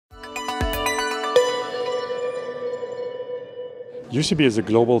UCB is a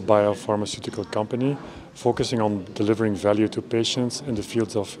global biopharmaceutical company focusing on delivering value to patients in the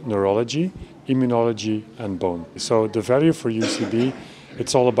fields of neurology, immunology and bone. So the value for UCB,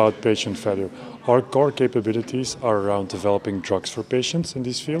 it's all about patient value. Our core capabilities are around developing drugs for patients in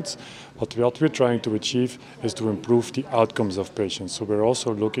these fields. But what we're trying to achieve is to improve the outcomes of patients. So we're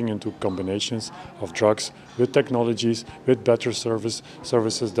also looking into combinations of drugs with technologies, with better services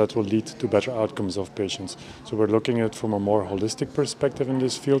that will lead to better outcomes of patients. So we're looking at it from a more holistic perspective in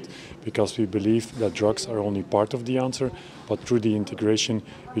this field because we believe that drugs are only part of the answer, but through the integration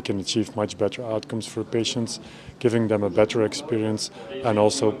we can achieve much better outcomes for patients, giving them a better experience and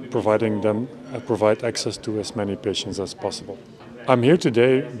also provide access to as many patients as possible. I'm here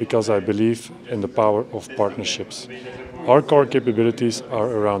today because I believe in the power of partnerships. Our core capabilities are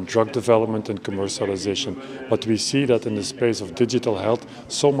around drug development and commercialization, but we see that in the space of digital health,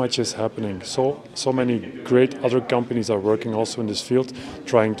 so much is happening. So many great other companies are working also in this field,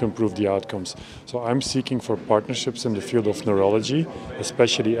 trying to improve the outcomes. So I'm seeking for partnerships in the field of neurology,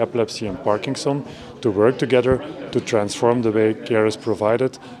 especially epilepsy and Parkinson, to work together to transform the way care is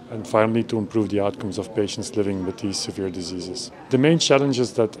provided and finally to improve the outcomes of patients living with these severe diseases. The main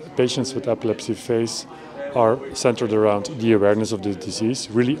challenges that patients with epilepsy face are centered around the awareness of the disease,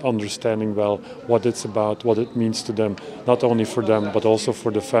 really understanding well what it's about, what it means to them, not only for them, but also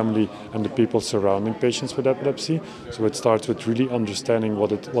for the family and the people surrounding patients with epilepsy. So it starts with really understanding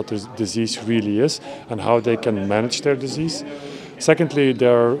what the disease really is and how they can manage their disease. Secondly,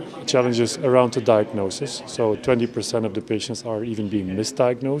 there are challenges around the diagnosis. So 20% of the patients are even being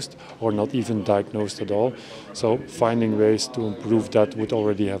misdiagnosed or not even diagnosed at all. So finding ways to improve that would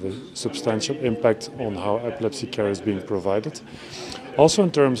already have a substantial impact on how epilepsy care is being provided. Also in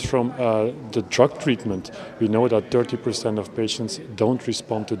terms from the drug treatment, we know that 30% of patients don't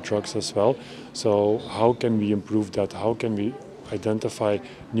respond to drugs as well. So how can we improve that? How can we identify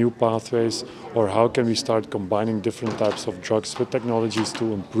new pathways, or how can we start combining different types of drugs with technologies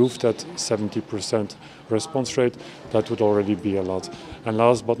to improve that 70% response rate? That would already be a lot. And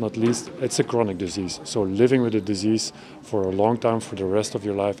last but not least, it's a chronic disease. So living with a disease for a long time, for the rest of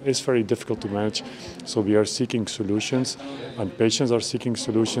your life, is very difficult to manage. So we are seeking solutions, and patients are seeking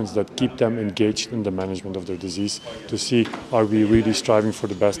solutions that keep them engaged in the management of their disease to see, are we really striving for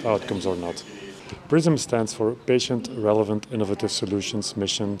the best outcomes or not? PRISM stands for Patient Relevant Innovative Solutions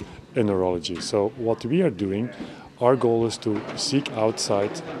Mission in Neurology. So what we are doing, our goal is to seek outside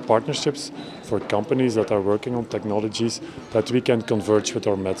partnerships for companies that are working on technologies that we can converge with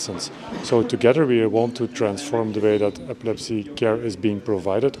our medicines. So together we want to transform the way that epilepsy care is being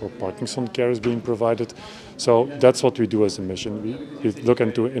provided or Parkinson care is being provided. So that's what we do as a mission. We look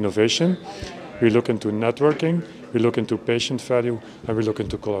into innovation, we look into networking, we look into patient value, and we look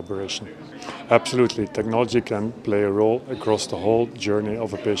into collaboration. Absolutely, technology can play a role across the whole journey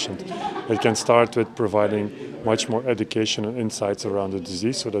of a patient. It can start with providing much more education and insights around the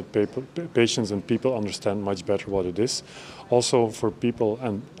disease so that patients and people understand much better what it is. Also for people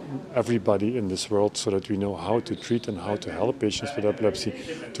and everybody in this world so that we know how to treat and how to help patients with epilepsy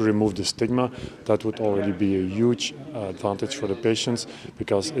to remove the stigma. That would already be a huge advantage for the patients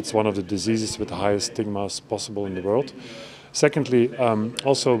because it's one of the diseases with the highest stigmas possible in the world. Secondly,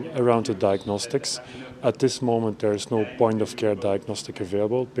 also around the diagnostics. At this moment, there is no point-of-care diagnostic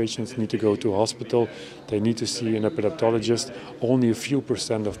available. Patients need to go to a hospital. They need to see an epileptologist. Only a few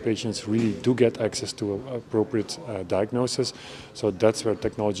 % of patients really do get access to an appropriate diagnosis. So that's where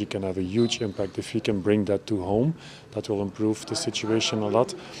technology can have a huge impact. If we can bring that to home, that will improve the situation a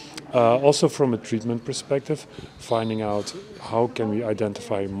lot. Also from a treatment perspective, finding out how can we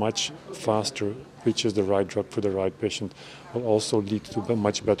identify much faster which is the right drug for the right patient will also lead to a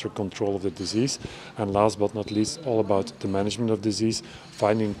much better control of the disease. And last but not least, all about the management of disease,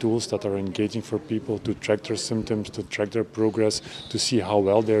 finding tools that are engaging for people to track their symptoms, to track their progress, to see how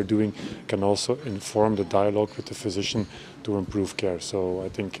well they're doing, can also inform the dialogue with the physician to improve care. So I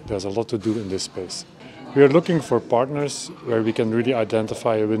think there's a lot to do in this space. We are looking for partners where we can really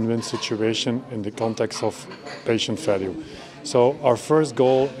identify a win-win situation in the context of patient value. So our first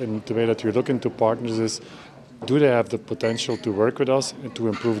goal in the way that we look into partners is, do they have the potential to work with us and to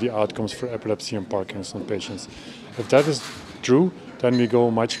improve the outcomes for epilepsy and Parkinson patients? If that is true, then we go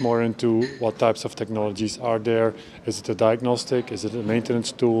much more into what types of technologies are there. Is it a diagnostic? Is it a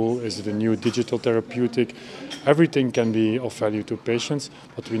maintenance tool? Is it a new digital therapeutic? Everything can be of value to patients,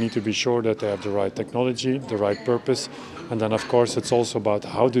 but we need to be sure that they have the right technology, the right purpose. And then, of course, it's also about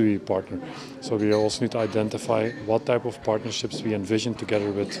how do we partner. So we also need to identify what type of partnerships we envision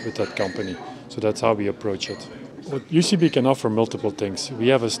together with that company. So that's how we approach it. What UCB can offer multiple things. We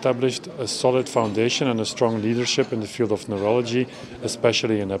have established a solid foundation and a strong leadership in the field of neurology,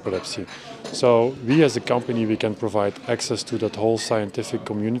 especially in epilepsy. So we as a company, we can provide access to that whole scientific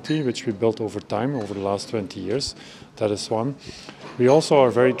community, which we built over time, over the last 20 years. That is one. We also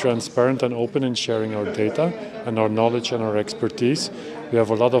are very transparent and open in sharing our data and our knowledge and our expertise. We have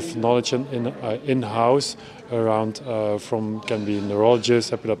a lot of knowledge in-house around can be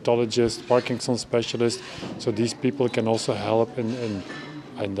neurologists, epileptologists, Parkinson's specialists. So these people can also help in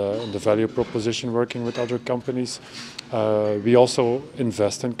the value proposition working with other companies. We also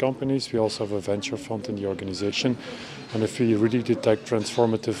invest in companies. We also have a venture fund in the organization. And if we really detect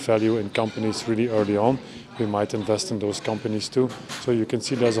transformative value in companies really early on, we might invest in those companies too. So you can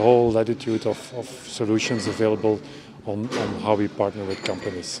see there's a whole latitude of solutions available on how we partner with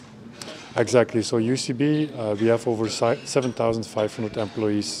companies. Exactly. So UCB, we have over 7,500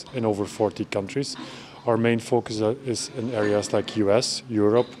 employees in over 40 countries. Our main focus is in areas like US,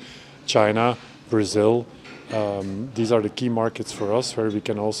 Europe, China, Brazil. These are the key markets for us, where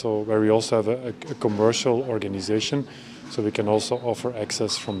we also have a commercial organization, so we can also offer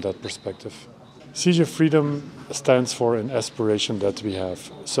access from that perspective. Seizure freedom stands for an aspiration that we have.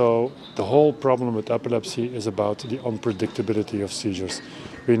 So the whole problem with epilepsy is about the unpredictability of seizures.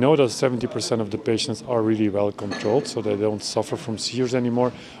 We know that 70% of the patients are really well controlled, so they don't suffer from seizures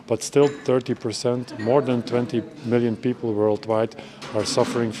anymore, but still 30%, more than 20 million people worldwide, are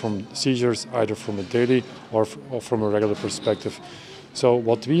suffering from seizures, either from a daily or from a regular perspective. So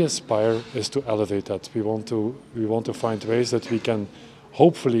what we aspire is to elevate that. We want to find ways that we can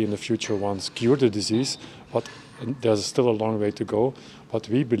hopefully in the future once cure the disease, but there's still a long way to go. But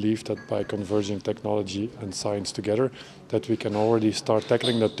we believe that by converging technology and science together, that we can already start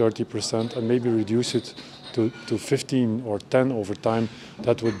tackling that 30% and maybe reduce it to 15 or 10 over time.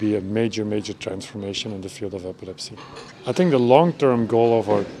 That would be a major, major transformation in the field of epilepsy. I think the long-term goal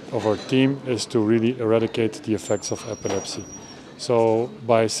of our team is to really eradicate the effects of epilepsy. So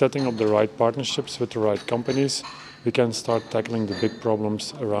by setting up the right partnerships with the right companies, we can start tackling the big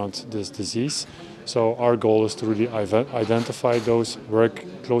problems around this disease. So our goal is to really identify those, work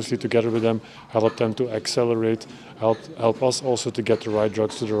closely together with them, help them to accelerate, help us also to get the right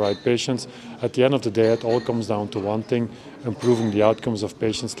drugs to the right patients. At the end of the day, it all comes down to one thing: improving the outcomes of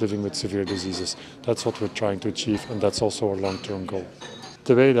patients living with severe diseases. That's what we're trying to achieve, and that's also our long-term goal.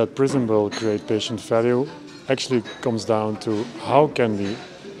 The way that PRISM will create patient value actually comes down to how can we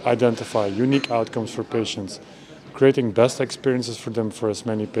identify unique outcomes for patients, creating best experiences for them for as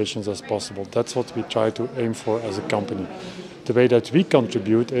many patients as possible. That's what we try to aim for as a company. The way that we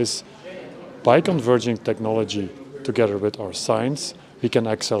contribute is by converging technology together with our science, we can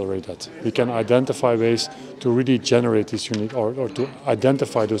accelerate that. We can identify ways to really generate these unique or to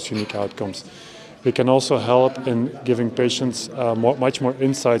identify those unique outcomes. We can also help in giving patients much more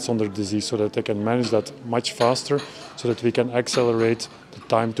insights on their disease so that they can manage that much faster, so that we can accelerate the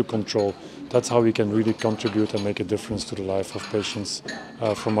time to control. That's how we can really contribute and make a difference to the life of patients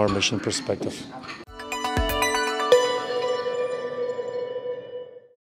from our mission perspective.